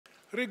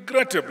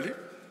Regrettably,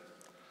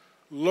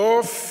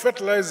 low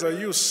fertilizer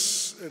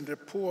use and the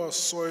poor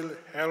soil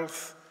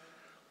health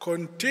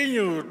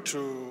continue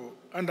to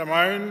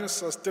undermine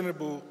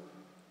sustainable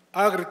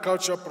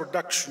agriculture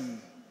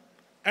production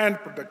and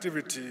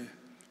productivity,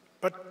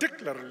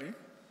 particularly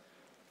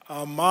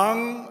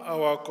among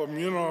our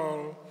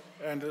communal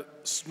and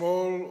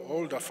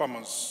smallholder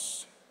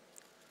farmers.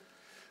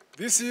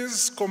 This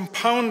is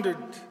compounded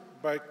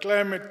by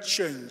climate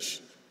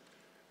change,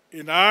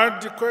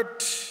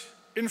 inadequate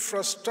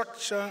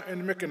infrastructure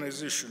and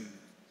mechanization.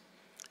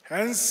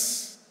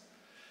 Hence,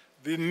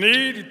 the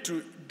need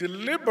to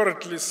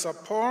deliberately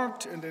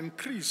support and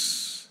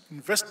increase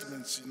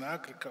investments in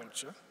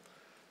agriculture,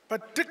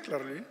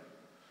 particularly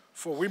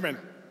for women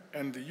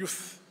and the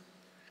youth,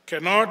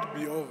 cannot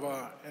be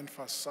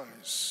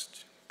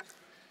overemphasized.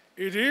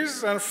 It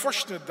is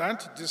unfortunate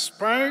that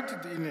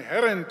despite the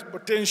inherent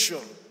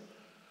potential,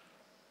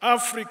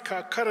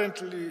 Africa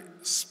currently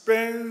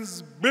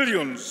spends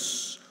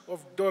billions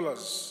of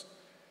dollars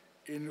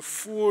in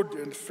food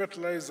and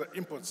fertilizer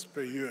imports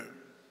per year.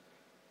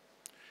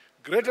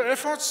 Greater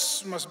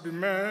efforts must be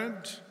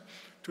made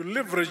to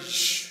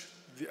leverage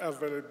the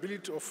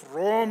availability of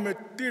raw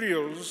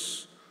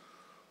materials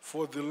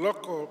for the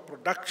local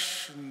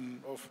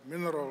production of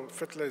mineral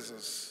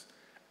fertilizers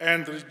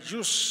and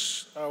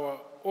reduce our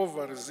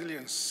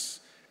over-resilience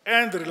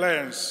and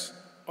reliance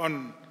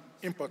on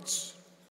imports.